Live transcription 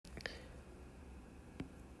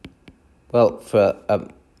Well, for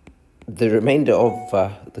the remainder of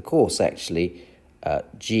the course, actually,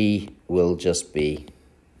 G will just be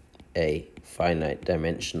a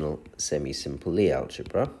finite-dimensional semisimple Lie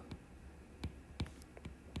algebra.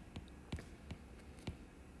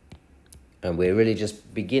 And we're really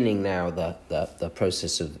just beginning now the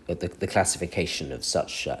process of the classification of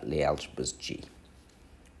such Lie algebras G.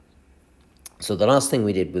 So the last thing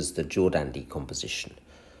we did was the Jordan decomposition.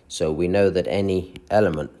 So we know that any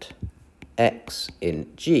element x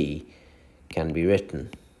in G can be written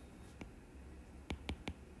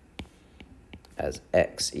as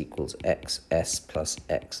x equals xs plus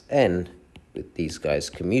xn, with these guys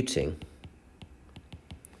commuting.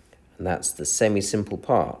 And that's the semisimple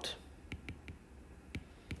part.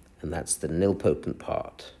 And that's the nilpotent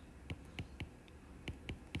part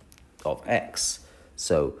of x.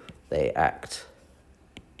 So they act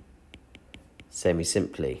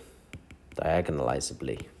semisimply,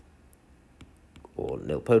 diagonalizably, or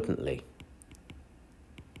nilpotently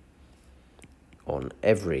on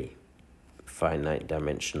every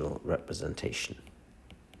finite-dimensional representation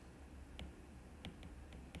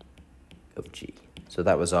of G. So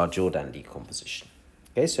that was our Jordan decomposition.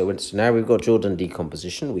 Okay, so now we've got Jordan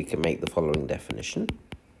decomposition, we can make the following definition.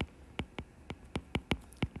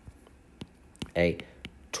 A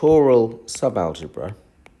toral subalgebra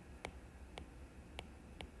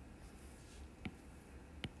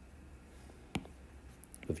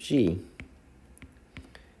of G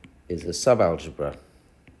is a subalgebra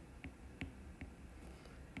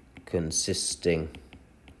consisting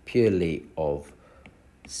purely of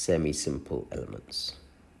semisimple elements.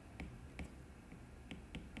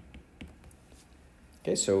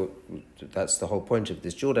 Okay, so that's the whole point of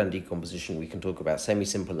this Jordan decomposition. We can talk about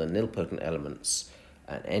semisimple and nilpotent elements,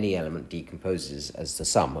 and any element decomposes as the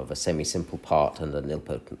sum of a semisimple part and a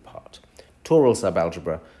nilpotent part. Toral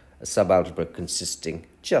subalgebra, a subalgebra consisting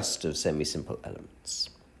just of semisimple elements.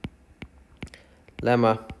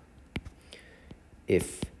 Lemma: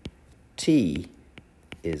 if T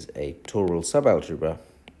is a toral subalgebra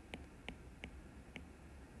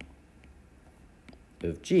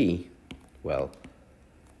of G, well,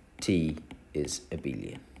 T is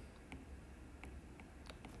abelian.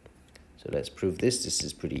 So let's prove this. This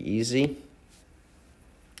is pretty easy.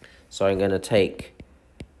 So I'm going to take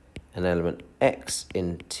an element x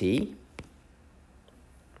in T.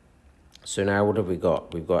 So now what have we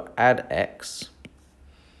got? We've got add x.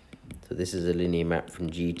 So this is a linear map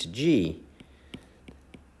from G to G.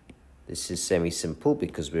 This is semisimple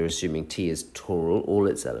because we're assuming T is toral. All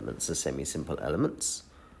its elements are semisimple elements.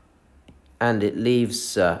 And it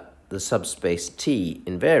leaves the subspace T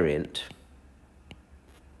invariant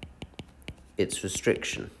its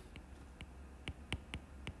restriction.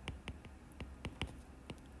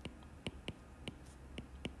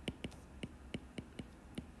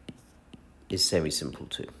 Is semisimple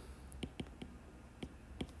too.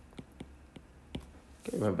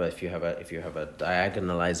 Okay, remember, if you have a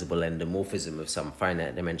diagonalizable endomorphism of some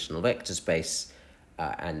finite dimensional vector space,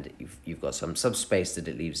 and you've got some subspace that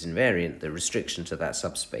it leaves invariant, the restriction to that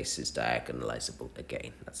subspace is diagonalizable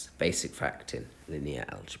again. That's a basic fact in linear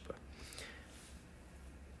algebra.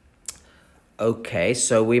 Okay,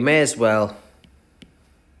 so we may as well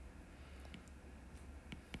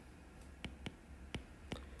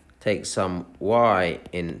take some y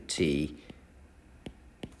in T,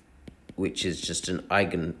 which is just an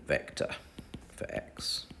eigenvector for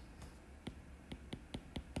x.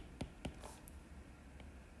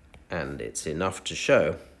 And it's enough to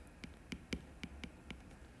show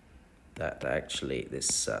that actually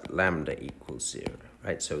this lambda equals 0,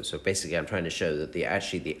 right? So basically I'm trying to show that the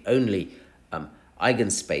only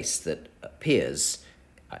eigenspace that appears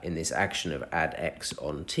in this action of add x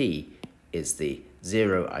on T is the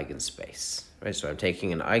 0 eigenspace, right? So I'm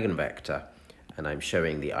taking an eigenvector and I'm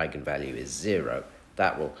showing the eigenvalue is 0.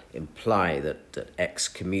 That will imply that x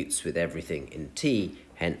commutes with everything in T,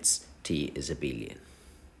 hence T is abelian.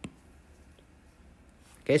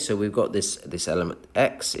 Okay, so we've got this element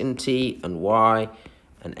x in T and y,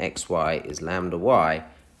 and xy is lambda y,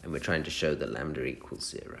 and we're trying to show that lambda equals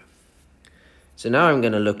 0. So now I'm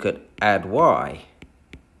going to look at add y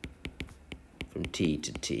from T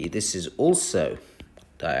to T. This is also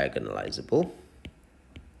diagonalizable.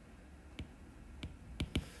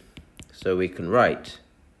 So we can write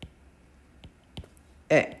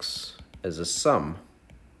x as a sum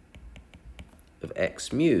of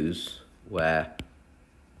x mu's, where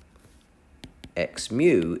x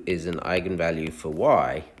mu is an eigenvalue for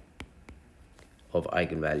y of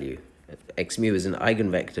eigenvalue. X mu is an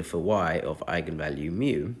eigenvector for y of eigenvalue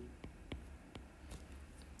mu.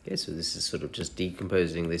 Okay, so this is sort of just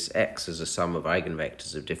decomposing this x as a sum of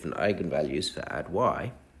eigenvectors of different eigenvalues for add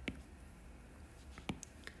y.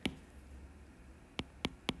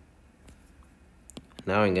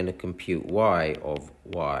 Now I'm going to compute y of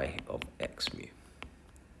x mu.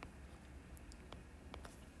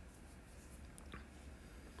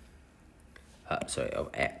 Of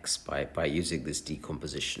x by using this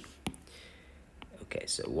decomposition. Okay,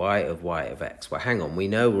 so y of x. Well, hang on, we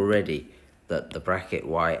know already that the bracket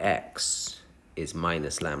yx is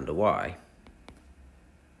minus lambda y.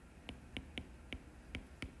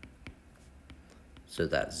 So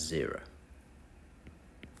that's 0.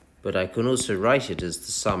 But I can also write it as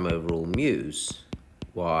the sum over all mu's,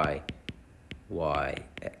 y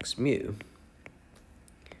x mu,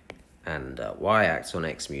 and y acts on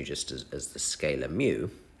x mu just as the scalar mu.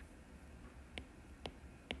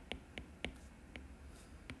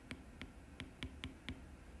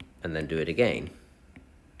 And then do it again.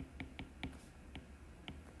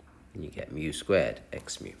 And you get mu squared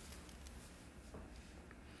x mu.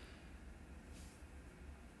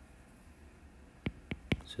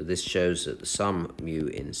 So this shows that the sum mu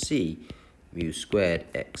in C, mu squared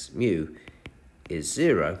x mu, is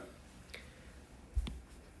 0.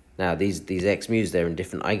 Now these x mu's, they're in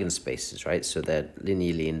different eigenspaces, right? So they're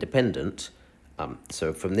linearly independent.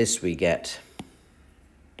 So from this we get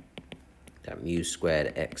that mu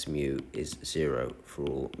squared x mu is 0 for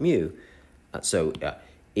all mu.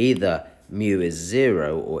 Either mu is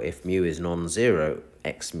 0, or if mu is non-zero,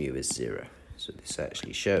 x mu is 0. So this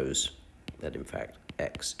actually shows that in fact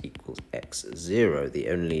x equals x0. The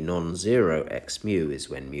only non-zero x mu is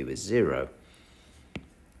when mu is 0.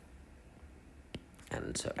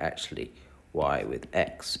 And so actually y with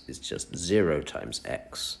x is just 0 times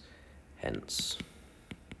x. Hence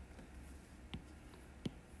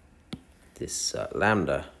this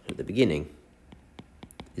lambda at the beginning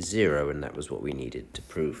is 0, and that was what we needed to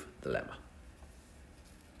prove the lemma.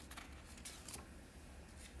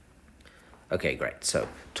 Okay, great. So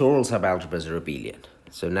toral subalgebras are abelian.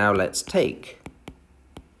 So now let's take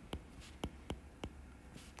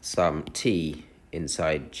some t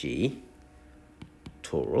inside G,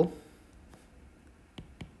 toral,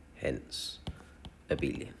 hence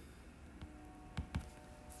abelian.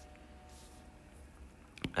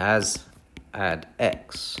 As add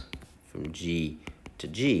x from G to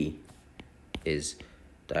G is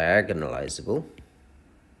diagonalizable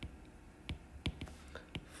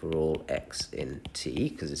for all x in T,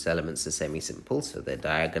 because its elements are semisimple, so they're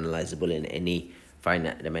diagonalizable in any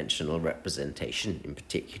finite-dimensional representation, in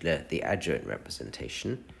particular the adjoint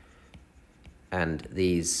representation. And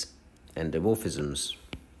these endomorphisms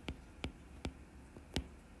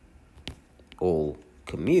all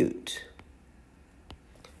commute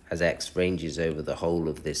as x ranges over the whole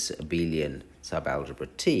of this abelian subalgebra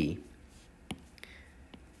T.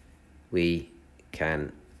 We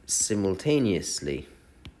can simultaneously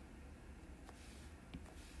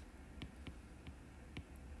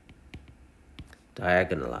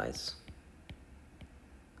diagonalize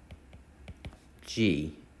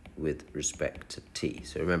G with respect to T.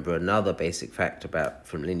 So remember, another basic fact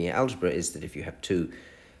from linear algebra is that if you have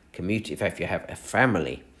if you have a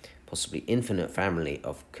family, possibly infinite family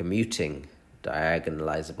of commuting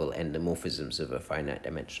diagonalizable endomorphisms of a finite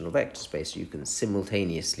dimensional vector space, you can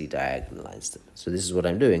simultaneously diagonalize them. So this is what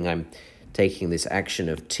I'm doing. I'm taking this action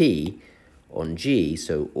of T on G,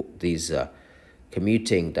 so these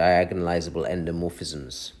commuting diagonalizable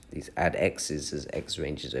endomorphisms, these add x's as x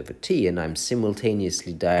ranges over T, and I'm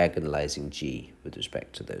simultaneously diagonalizing G with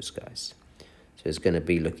respect to those guys. So it's going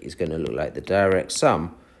to look like the direct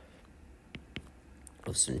sum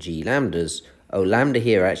of some G lambdas. Oh, lambda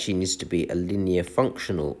here actually needs to be a linear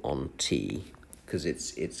functional on T, because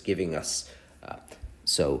it's giving us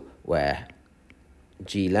so where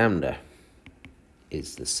G lambda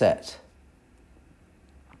is the set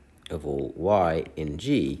of all y in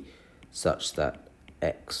G, such that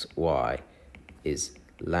xy is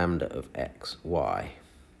lambda of xy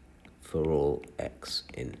for all x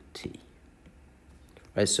in T.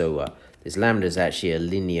 Right, so this lambda is actually a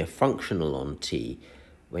linear functional on T.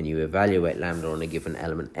 When you evaluate lambda on a given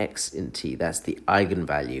element x in T, that's the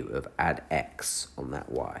eigenvalue of add x on that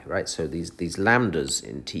y, right? So these lambdas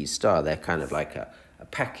in T star, they're kind of like a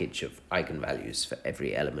package of eigenvalues for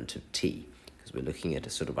every element of T, because we're looking at a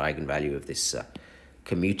sort of eigenvalue of this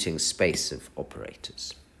commuting space of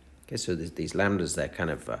operators. Okay, so these lambdas, they're kind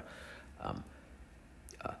of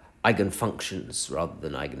eigenfunctions rather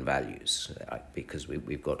than eigenvalues, because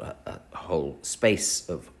we've got a whole space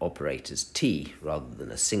of operators T rather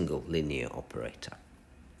than a single linear operator.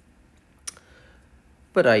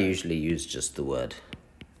 But I usually use just the word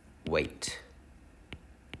weight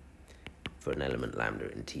for an element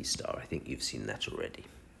lambda in T star. I think you've seen that already.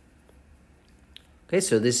 Okay,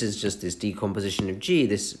 so this is just this decomposition of G.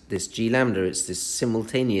 This G lambda, it's this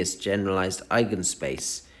simultaneous generalized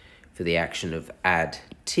eigenspace for the action of add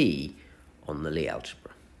T on the Lie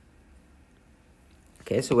algebra.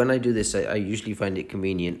 Okay, so when I do this, I usually find it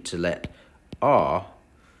convenient to let R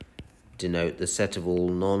denote the set of all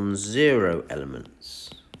non-zero elements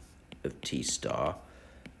of T star,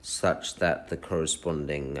 such that the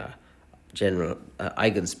corresponding general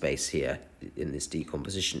eigenspace here in this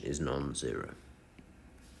decomposition is non-zero.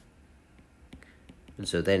 And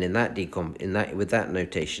so then with that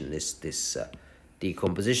notation, this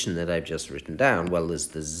decomposition that I've just written down, well, there's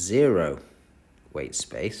the zero weight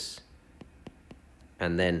space,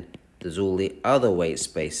 and then there's all the other weight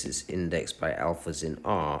spaces indexed by alphas in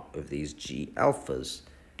R of these G alphas,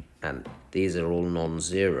 and these are all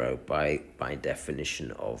non-zero by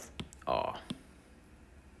definition of R.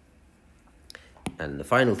 And the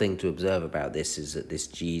final thing to observe about this is that this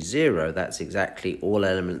G0, that's exactly all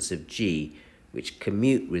elements of G which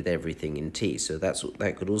commute with everything in T. So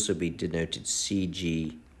that could also be denoted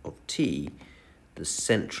CG of T, the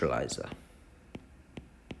centralizer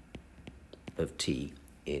of T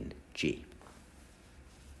in G.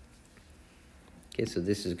 Okay, so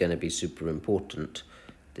this is going to be super important,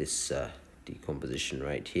 this decomposition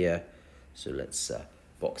right here. So let's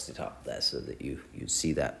box it up there so that you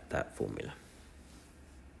see that formula.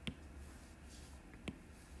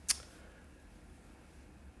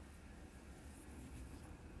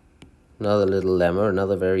 Another little lemma,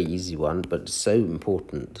 another very easy one, but so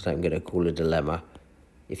important that I'm going to call it a lemma.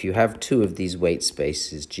 If you have two of these weight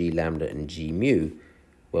spaces, G lambda and G mu,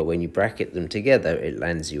 well, when you bracket them together, it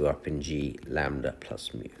lands you up in G lambda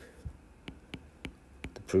plus mu.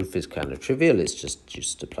 The proof is kind of trivial. It's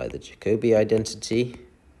just apply the Jacobi identity.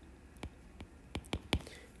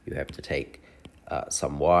 You have to take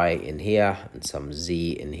some y in here and some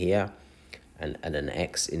z in here and an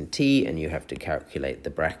x in T, and you have to calculate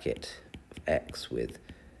the bracket x with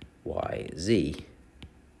y, z,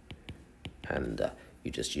 and you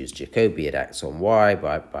just use Jacobi. It acts on y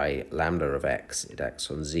by lambda of x, it acts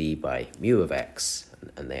on z by mu of x,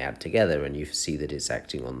 and they add together, and you see that it's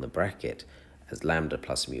acting on the bracket as lambda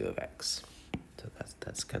plus mu of x. So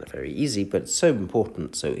that's kind of very easy, but it's so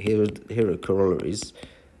important. So here are corollaries.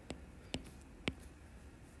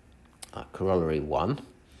 Corollary 1.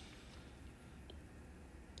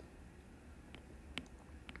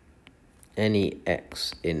 Any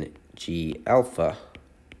x in G alpha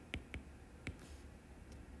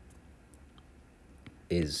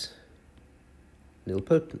is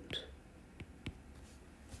nilpotent.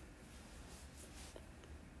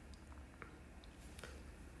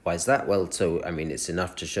 Why is that? Well, so I mean, it's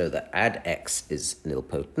enough to show that add x is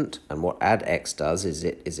nilpotent, and what add x does is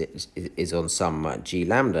it is on some G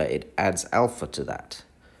lambda, it adds alpha to that.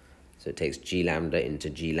 So it takes G lambda into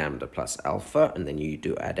G lambda plus alpha, and then you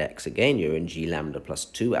do add x again, you're in G lambda plus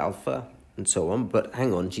 2 alpha, and so on. But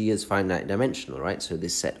hang on, G is finite dimensional, right? So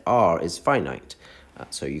this set R is finite,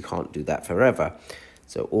 so you can't do that forever.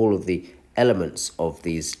 So all of the elements of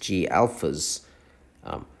these G alphas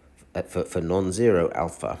for non-zero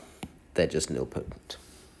alpha, they're just nilpotent.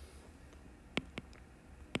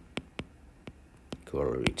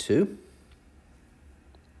 Corollary 2.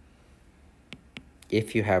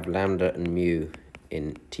 If you have lambda and mu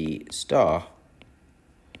in T star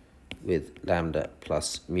with lambda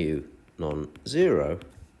plus mu non-zero,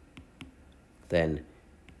 then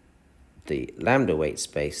the lambda weight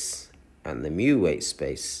space and the mu weight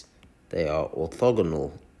space, they are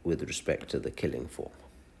orthogonal with respect to the killing form.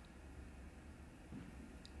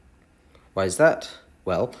 Why is that?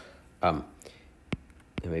 Well,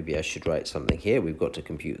 maybe I should write something here. We've got to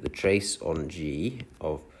compute the trace on G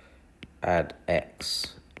of add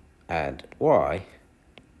x, add y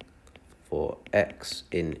for x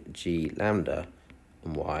in G lambda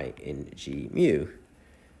and y in G mu.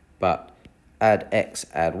 But add x,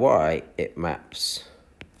 add y, it maps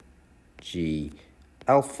G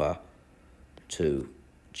alpha to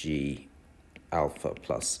G alpha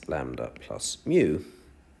plus lambda plus mu,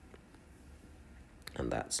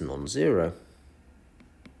 and that's non-zero.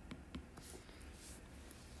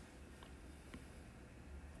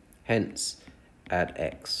 Hence, add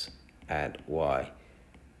x, add y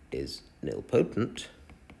is nilpotent,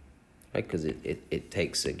 right? Because it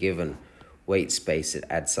takes a given weight space, it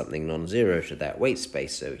adds something non-zero to that weight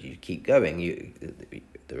space. So you keep going,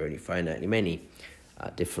 there are only finitely many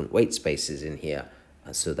different weight spaces in here,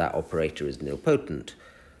 so that operator is nilpotent,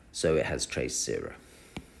 so it has trace 0.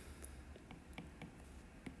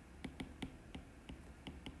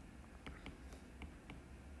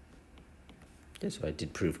 Okay, so I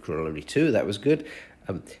did prove corollary 2, that was good.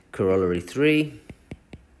 Corollary 3.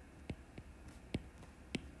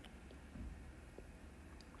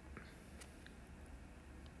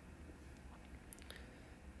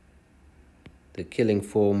 The killing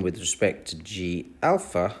form with respect to G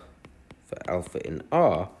alpha, for alpha in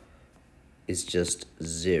R, is just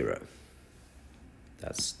 0.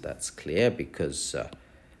 That's clear because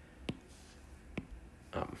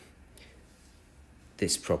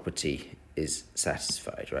this property is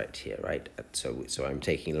satisfied right here, right? So I'm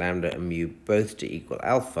taking lambda and mu both to equal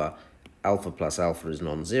alpha. Alpha plus alpha is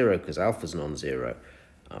non-zero because alpha is non-zero.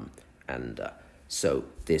 So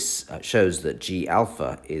this shows that G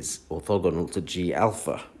alpha is orthogonal to G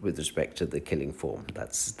alpha with respect to the killing form.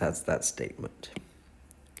 That's that statement.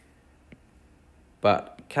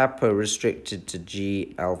 But kappa restricted to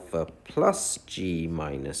G alpha plus G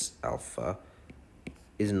minus alpha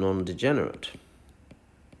is non-degenerate.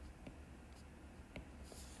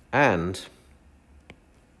 And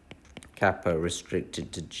kappa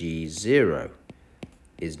restricted to G0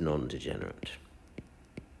 is non-degenerate.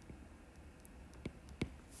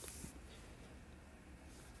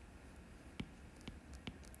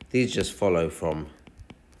 These just follow from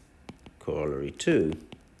corollary 2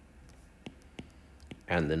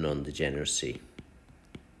 and the non-degeneracy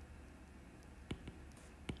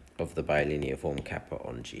of the bilinear form kappa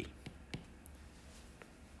on G.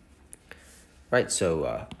 Right,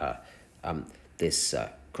 so this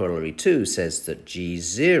corollary 2 says that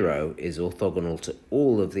G0 is orthogonal to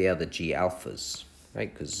all of the other G alphas,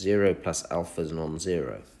 right? Because 0 plus alpha is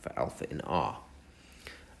non-zero for alpha in R.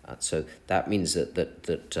 So that means that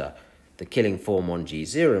the killing form on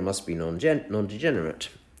G0 must be non-degenerate.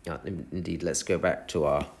 Indeed, let's go back to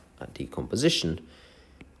our decomposition.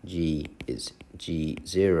 G is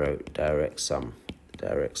G0 direct sum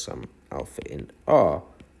alpha in R,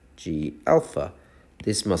 G alpha.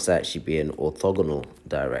 This must actually be an orthogonal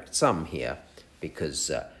direct sum here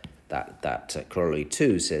because that corollary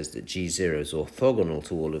 2 says that G0 is orthogonal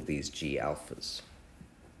to all of these G alphas.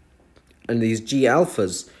 And these G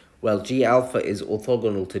alphas, well, G alpha is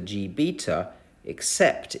orthogonal to G beta,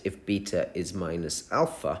 except if beta is minus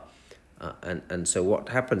alpha. And so what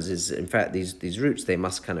happens is, in fact, these roots, they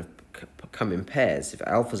must kind of come in pairs. If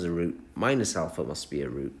alpha is a root, minus alpha must be a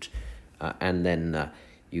root. And then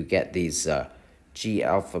you get these G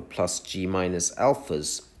alpha plus G minus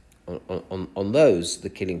alphas. On those, the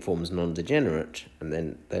killing form is non-degenerate. And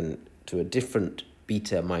then to a different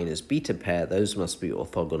beta minus beta pair, those must be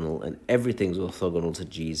orthogonal, and everything's orthogonal to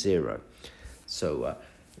G0. So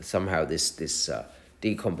somehow this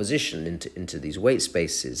decomposition into these weight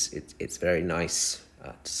spaces, it's very nice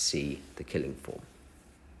to see the killing form.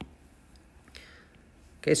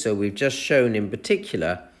 Okay, so we've just shown in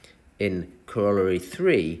particular in corollary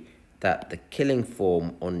 3 that the killing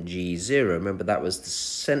form on G0, remember that was the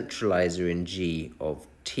centralizer in G of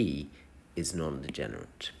T, is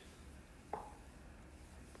non-degenerate.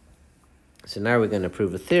 So now we're going to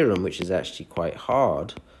prove a theorem which is actually quite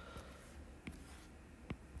hard.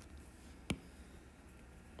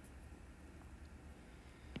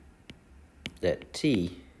 Let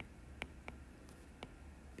T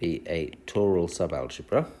be a toral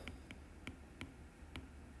subalgebra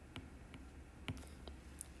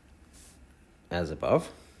as above.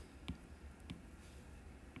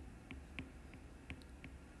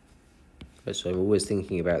 So I'm always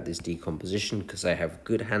thinking about this decomposition because I have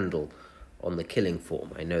good handle on the killing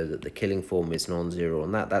form. I know that the killing form is non-zero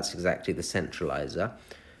on that. That's exactly the centralizer,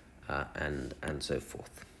 and so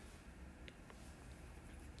forth.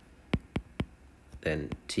 Then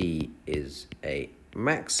T is a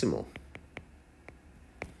maximal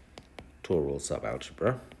toral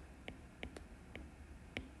subalgebra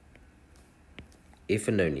if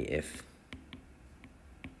and only if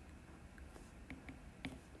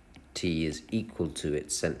T is equal to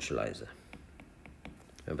its centralizer.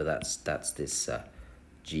 Remember, that's this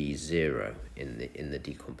G0 in the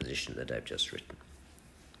decomposition that I've just written.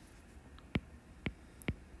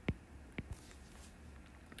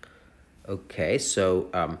 Okay,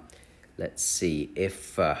 so let's see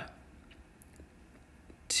if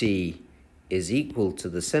T is equal to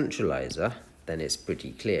the centralizer, then it's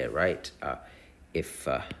pretty clear, right? If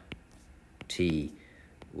T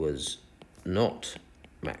was not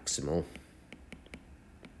maximal,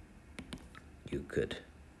 you could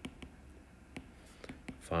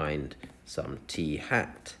find some T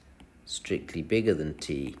hat strictly bigger than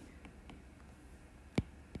T,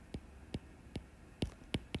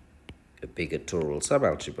 a bigger toral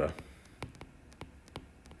subalgebra,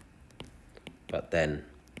 but then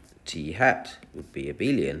T hat would be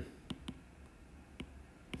abelian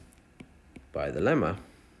by the lemma.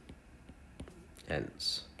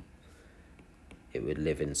 Hence, it would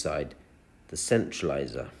live inside the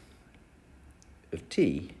centralizer of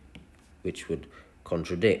T, which would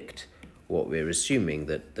contradict what we're assuming,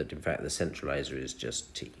 that in fact the centralizer is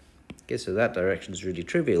just T. Okay, so that direction is really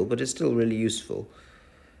trivial, but it's still really useful.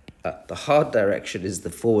 The hard direction is the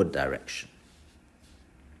forward direction.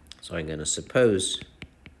 So I'm going to suppose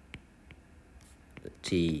that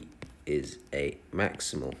T is a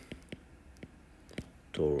maximal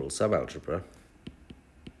toral subalgebra.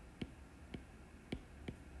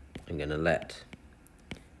 I'm going to let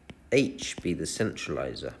H be the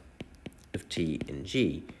centralizer of T in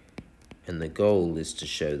G, and the goal is to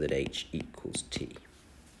show that H equals T.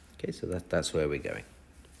 Okay, so that's where we're going.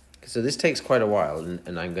 So this takes quite a while,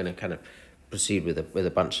 and I'm going to kind of proceed with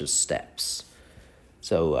a bunch of steps.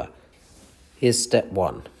 So here's step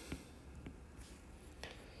 1.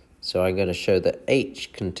 So I'm going to show that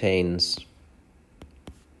H contains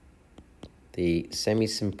the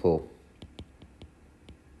semisimple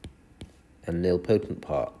and nilpotent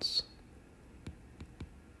parts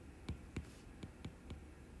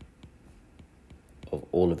of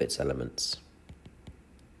all of its elements.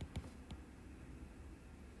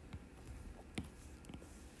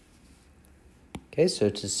 Okay, so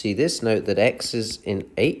to see this, note that X is in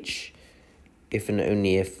H if and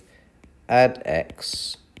only if add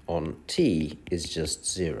X on T is just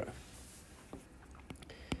 0.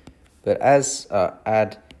 But as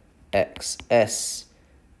add XS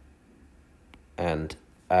and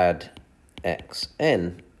add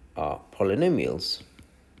XN are polynomials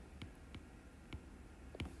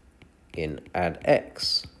in add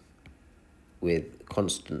X with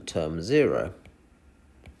constant term 0,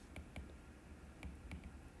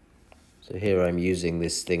 so here I'm using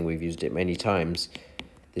this thing, we've used it many times.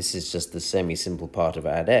 This is just the semi-simple part of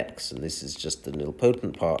add X, and this is just the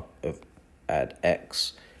nilpotent part of add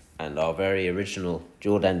X. And our very original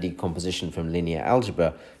Jordan decomposition from linear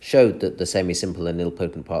algebra showed that the semi-simple and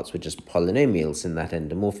nilpotent parts were just polynomials in that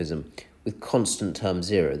endomorphism with constant term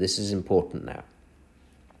 0. This is important now.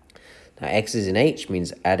 Now X is in H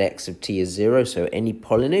means add X of T is 0, so any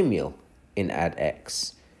polynomial in add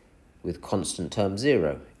X with constant term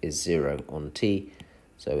 0 is 0 on T,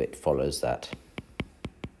 so it follows that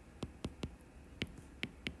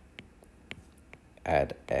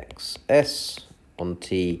add XS on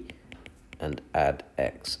T and add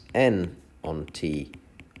XN on T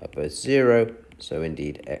are both 0, so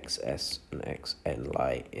indeed XS and XN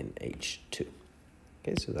lie in H2.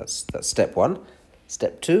 Okay, so that's step 1.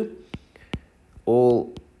 Step 2,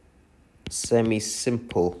 all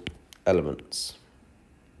semi-simple elements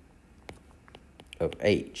of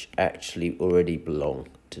H actually already belong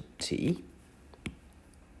to T.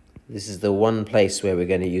 This is the one place where we're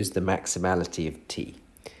going to use the maximality of T.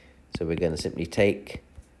 So we're going to simply take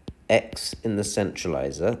X in the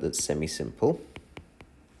centralizer, that's semi-simple.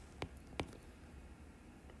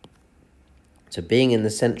 So being in the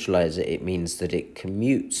centralizer, it means that it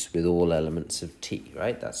commutes with all elements of T,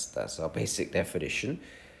 right? That's our basic definition.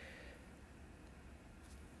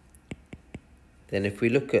 Then if we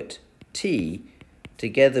look at T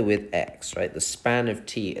together with X, right, the span of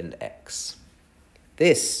T and X,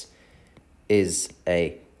 this is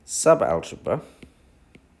a subalgebra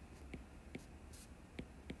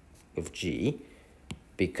of G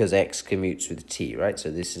because X commutes with T, right? So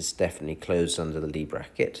this is definitely closed under the Lie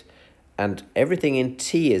bracket. And everything in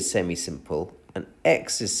T is semi-simple and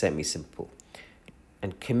X is semi-simple.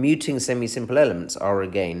 And commuting semi-simple elements are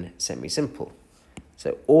again semi-simple.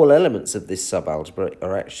 So all elements of this subalgebra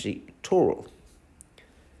are actually toral,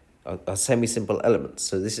 are semi-simple elements.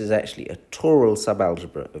 So this is actually a toral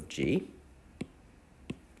subalgebra of G.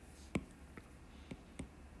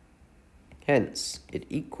 Hence, it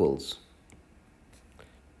equals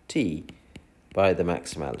T by the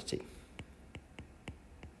maximality.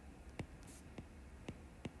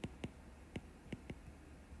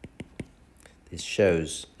 This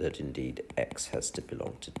shows that indeed X has to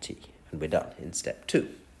belong to T. And we're done in step 2.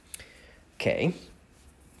 Okay.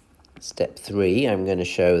 Step 3, I'm going to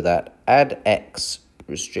show that add X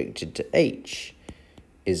restricted to H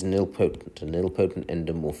is nilpotent, a nilpotent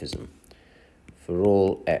endomorphism for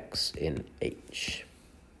all X in H.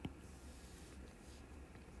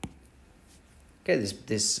 Okay,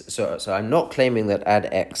 so I'm not claiming that add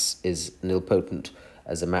X is nilpotent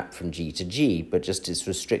as a map from G to G, but just its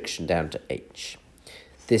restriction down to H.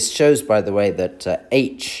 This shows, by the way, that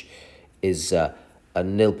H is a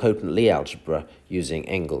nilpotent Lie algebra using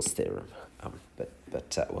Engel's theorem.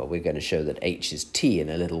 Well, we're going to show that H is T in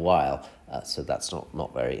a little while, so that's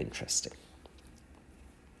not very interesting.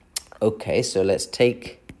 Okay, so let's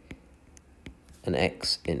take and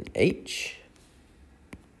x in H.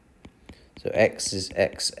 So x is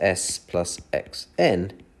xs plus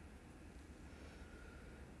xn,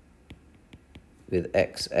 with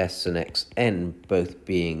xs and xn both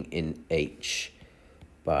being in H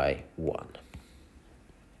by 1.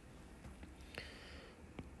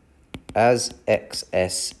 As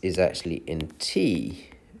xs is actually in T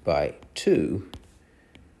by 2,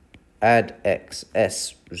 add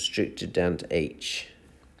xs restricted down to H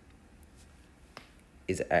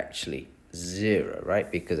is actually 0,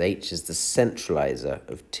 right? Because H is the centralizer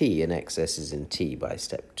of T and xs is in T by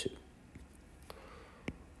step 2.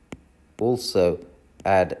 Also,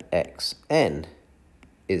 add xn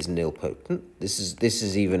is nilpotent. This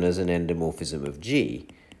is even as an endomorphism of G.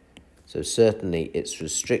 So certainly its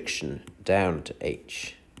restriction down to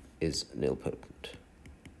H is nilpotent.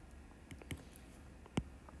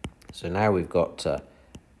 So now we've got to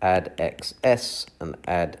add xs and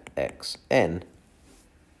add xn.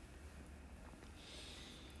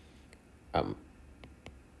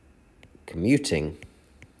 Commuting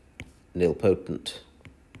nilpotent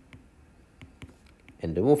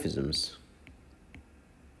endomorphisms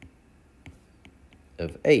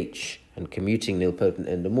of H, and commuting nilpotent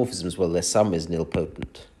endomorphisms, well, their sum is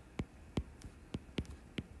nilpotent.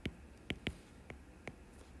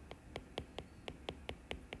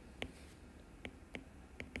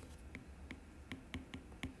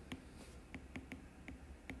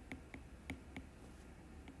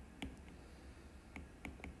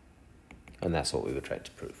 And that's what we were trying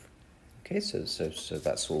to prove. Okay, so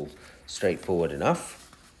that's all straightforward enough.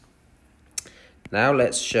 Now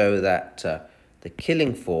let's show that the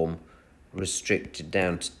killing form restricted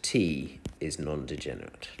down to T is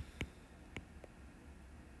non-degenerate.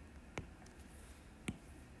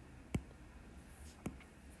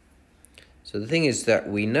 So the thing is that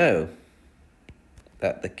we know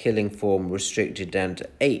that the killing form restricted down to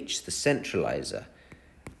H, the centralizer,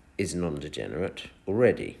 is non-degenerate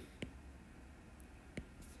already,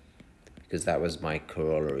 because that was my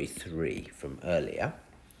corollary 3 from earlier.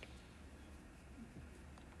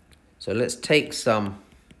 So let's take some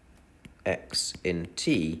x in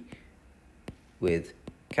T with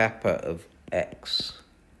kappa of x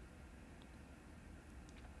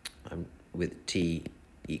with T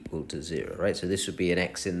equal to 0, right? So this would be an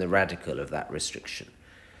x in the radical of that restriction.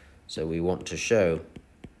 So we want to show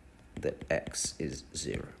that x is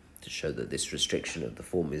 0, to show that this restriction of the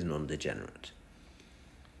form is non-degenerate.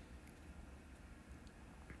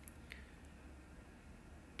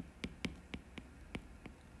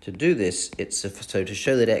 To do this, so to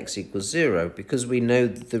show that x equals 0, because we know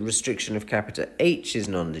that the restriction of capital H is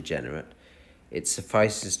non-degenerate, it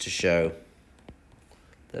suffices to show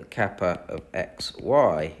that kappa of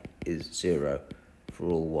xy is 0 for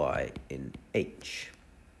all y in H.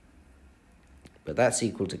 But that's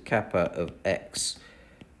equal to kappa of x.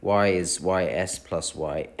 Y is ys plus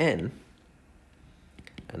yn,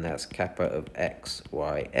 and that's kappa of x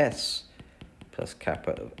ys plus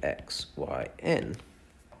kappa of x yn.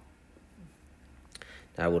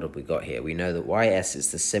 Now what have we got here? We know that ys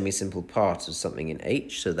is the semisimple part of something in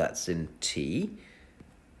H, so that's in T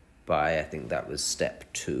by, I think that was step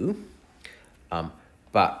 2.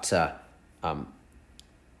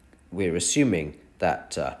 We're assuming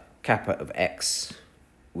that kappa of x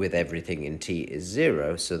with everything in T is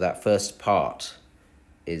 0, so that first part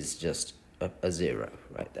is just a 0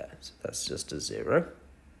 right there. So that's just a 0.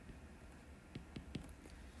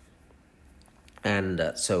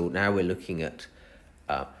 And so now we're looking at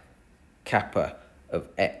kappa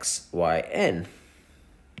of xyn.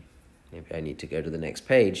 Maybe I need to go to the next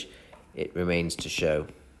page. It remains to show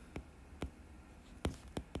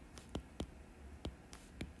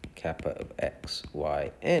kappa of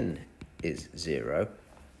xyn is 0.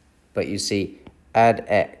 But you see, add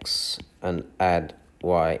x and add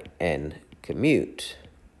yn commute.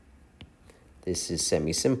 This is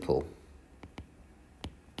semisimple,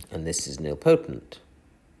 and this is nilpotent.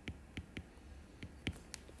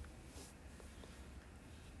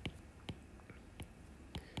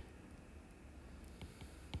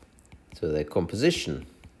 So their composition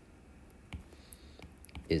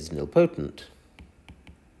is nilpotent.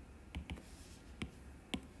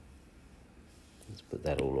 Let's put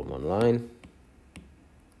that all on one line.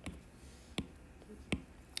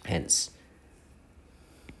 Hence,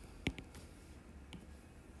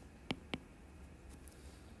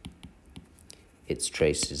 its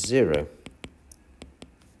trace is 0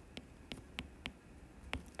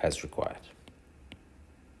 as required.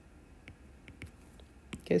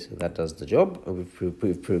 Okay, so that does the job, and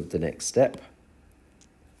we've proved the next step.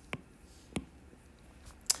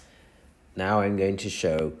 Now I'm going to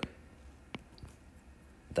show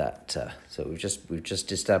so we've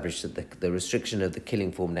just established that the restriction of the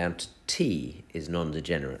Killing form down to T is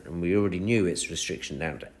non-degenerate, and we already knew its restriction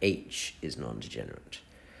down to H is non-degenerate.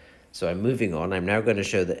 So I'm moving on. I'm now going to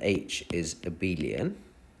show that H is abelian.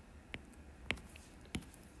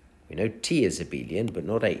 We know T is abelian, but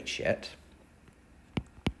not H yet.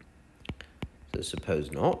 So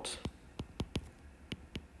suppose not.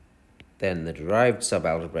 Then the derived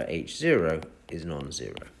subalgebra H0 is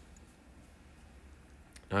non-zero.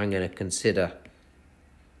 Now I'm going to consider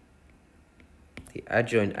the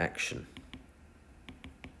adjoint action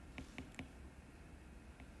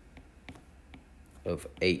of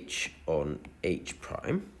H on H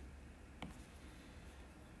prime.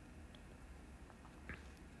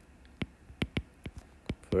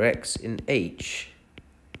 For x in H,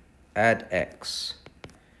 add x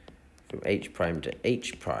from H prime to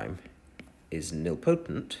H prime is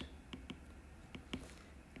nilpotent.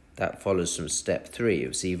 That follows from step 3.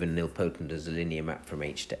 It's even nilpotent as a linear map from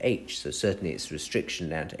H to H, so certainly its restriction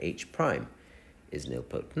down to H prime is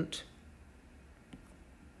nilpotent.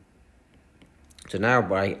 So now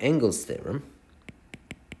by Engel's theorem,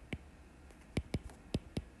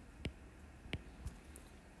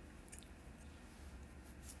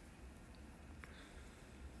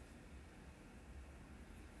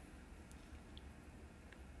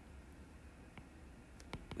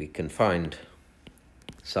 we can find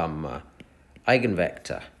some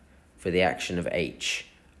eigenvector for the action of H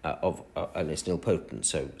and it's nilpotent,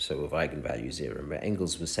 so of eigenvalue 0. But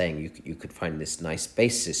Engels was saying you could find this nice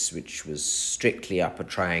basis which was strictly upper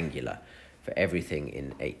triangular for everything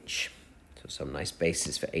in H. So some nice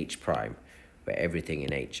basis for H prime where everything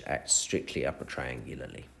in H acts strictly upper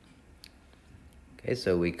triangularly. Okay,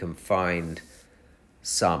 so we can find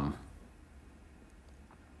some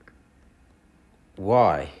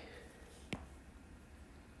y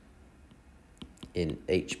in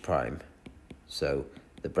H prime. So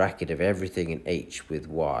the bracket of everything in H with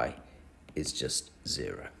y is just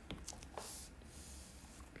 0.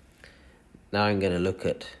 Now I'm going to look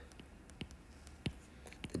at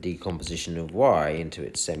the decomposition of y into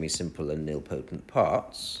its semisimple and nilpotent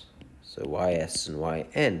parts. So ys and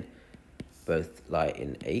yn both lie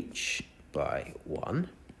in H by 1.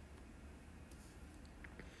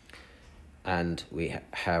 And we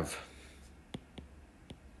have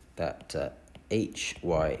that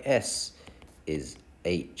hys is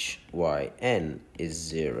hyn is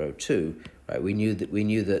 0 too, right? We knew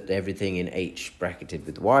that everything in H bracketed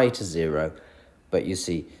with y to 0, but you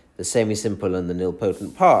see the semisimple and the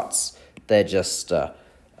nilpotent parts, they're just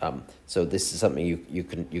so this is something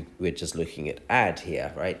we're just looking at add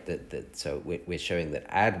here, right? So we're showing that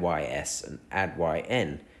add ys and add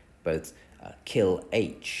yn both kill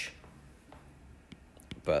H,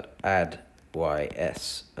 but add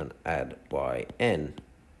ys and add yn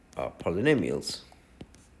are polynomials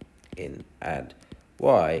in add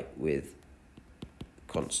y with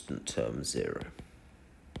constant term 0.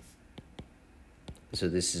 So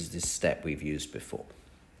this is this step we've used before.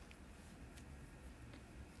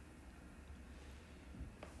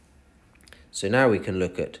 So now we can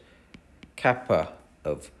look at kappa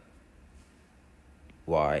of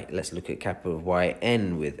y. Let's look at kappa of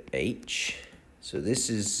yn with H. So this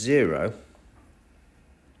is 0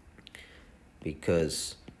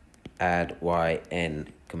 because add yn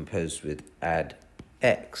composed with add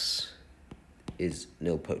x is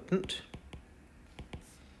nilpotent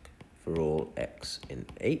for all x in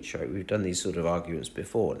H, right? We've done these sort of arguments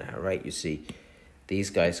before now, right? You see, these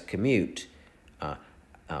guys commute,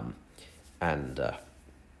 and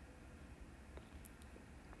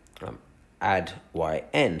add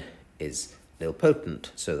yn is nilpotent,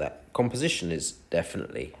 so that composition is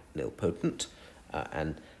definitely nilpotent,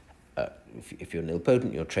 and if you're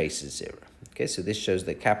nilpotent, your trace is 0. Okay, so this shows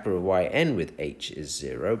that kappa of yn with H is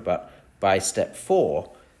 0, but by step 4,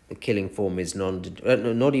 the Killing form is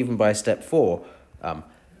not even by step 4,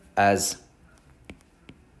 as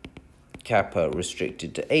kappa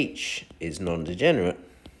restricted to H is non-degenerate.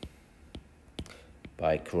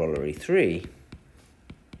 By corollary 3,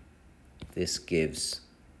 this gives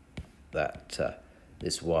that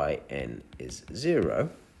this yn is 0.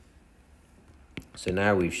 So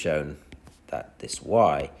now we've shown that this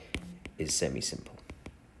y is semisimple.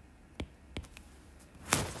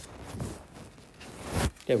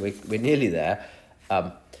 Yeah, we're nearly there,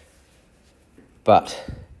 but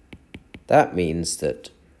that means that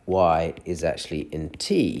y is actually in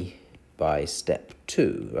T by step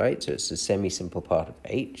 2, right? So it's a semisimple part of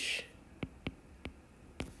H.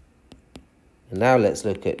 And now let's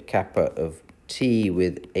look at kappa of T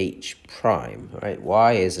with H prime, right?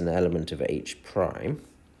 Y is an element of H prime.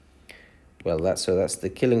 Well, that's the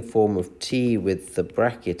killing form of T with the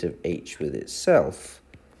bracket of H with itself.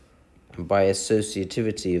 And by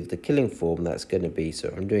associativity of the killing form, that's going to be,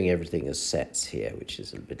 so I'm doing everything as sets here, which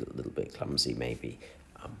is a little bit clumsy maybe,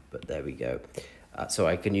 but there we go. So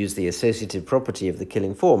I can use the associative property of the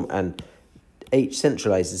killing form, and H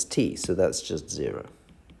centralizes T, so that's just 0.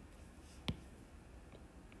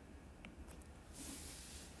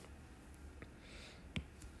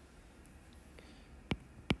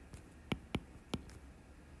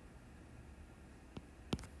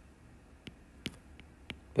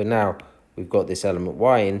 But now we've got this element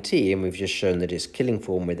y in T, and we've just shown that its killing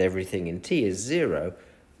form with everything in T is 0,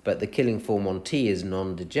 but the killing form on T is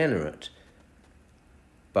non-degenerate.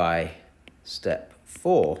 By step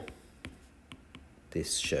 4,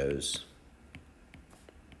 this shows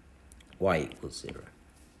y equals 0.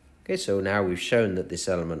 Okay, so now we've shown that this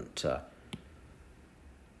element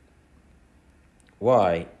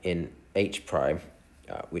y in H prime,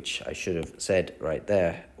 which I should have said right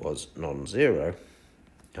there was non-zero,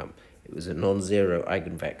 it was a non-zero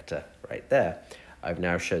eigenvector right there. I've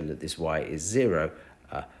now shown that this y is 0,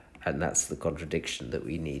 and that's the contradiction that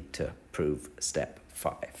we need to prove step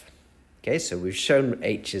 5. Okay, so we've shown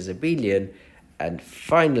H is abelian, and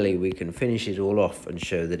finally we can finish it all off and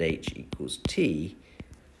show that H equals T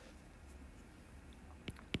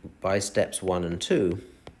by steps 1 and 2.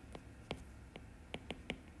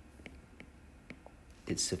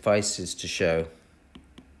 It suffices to show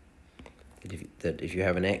that if you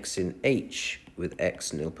have an x in H with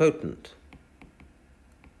x nilpotent,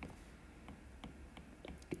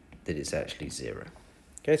 that it's actually 0.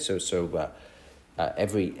 Okay, so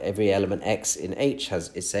every element x in H has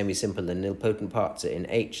its semisimple and nilpotent parts in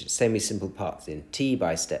H, semisimple parts in T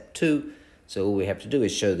by step 2. So all we have to do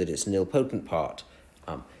is show that its nilpotent part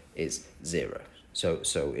is 0.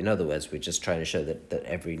 So in other words, we're just trying to show that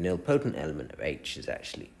every nilpotent element of H is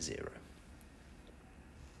actually 0.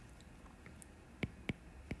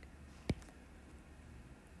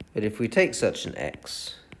 But if we take such an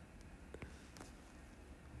x,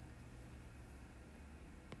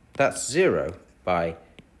 that's 0 by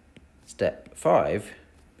step 5,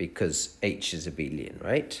 because H is abelian,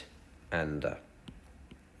 right? And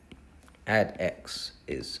add x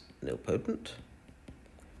is nilpotent,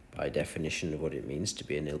 by definition of what it means to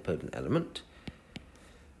be a nilpotent element.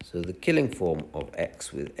 So the killing form of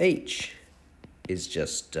x with H is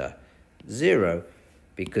just 0,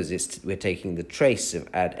 because we're taking the trace of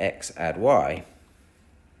add x, add y.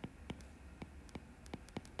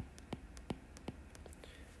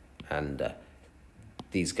 And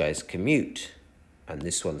these guys commute, and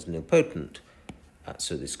this one's nilpotent.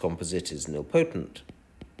 So this composite is nilpotent,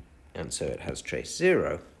 and so it has trace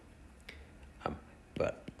 0.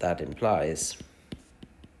 But that implies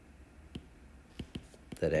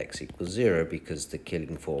that x equals 0 because the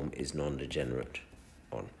killing form is non-degenerate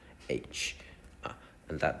on H.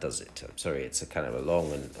 And that does it. I'm sorry, it's a kind of a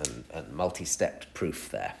long and multi-stepped proof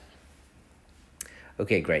there.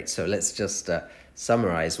 Okay, great. So let's just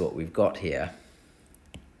summarize what we've got here.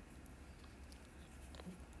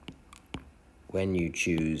 When you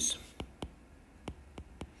choose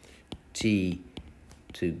T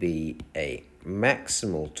to be a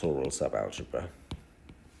maximal toral subalgebra,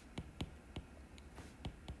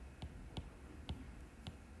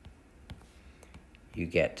 you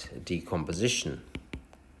get a decomposition.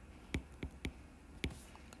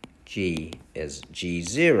 G is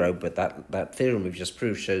G0, but that theorem we've just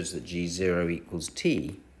proved shows that G0 equals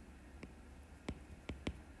T.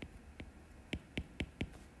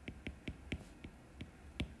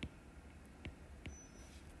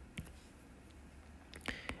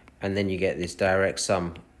 And then you get this direct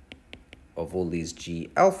sum of all these G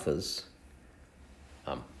alphas,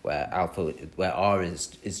 where R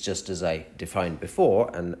is just as I defined before.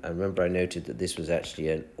 And remember I noted that this was actually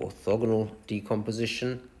an orthogonal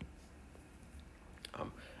decomposition.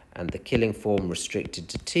 And the killing form restricted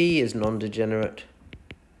to T is non-degenerate.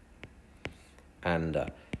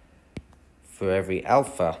 And for every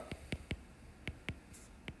alpha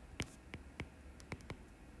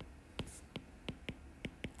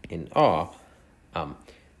in R,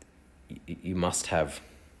 you must have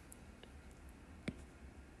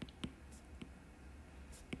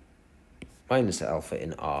minus alpha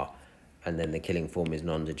in R, and then the killing form is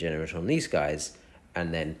non-degenerate on these guys,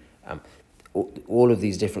 and then all of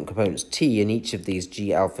these different components, T in each of these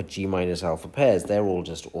G alpha, G minus alpha pairs, they're all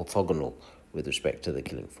just orthogonal with respect to the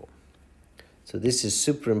killing form. So this is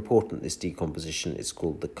super important, this decomposition. It's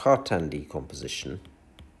called the Cartan decomposition.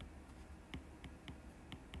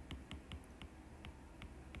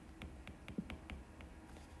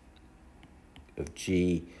 Of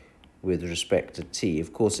G with respect to T.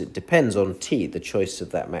 Of course, it depends on T, the choice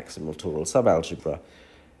of that maximal toral subalgebra.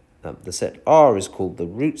 The set R is called the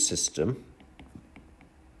root system,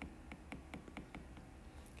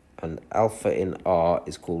 and alpha in R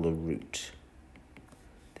is called a root.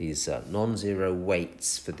 These are non-zero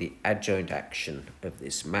weights for the adjoint action of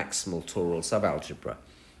this maximal toral subalgebra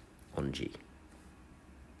on G.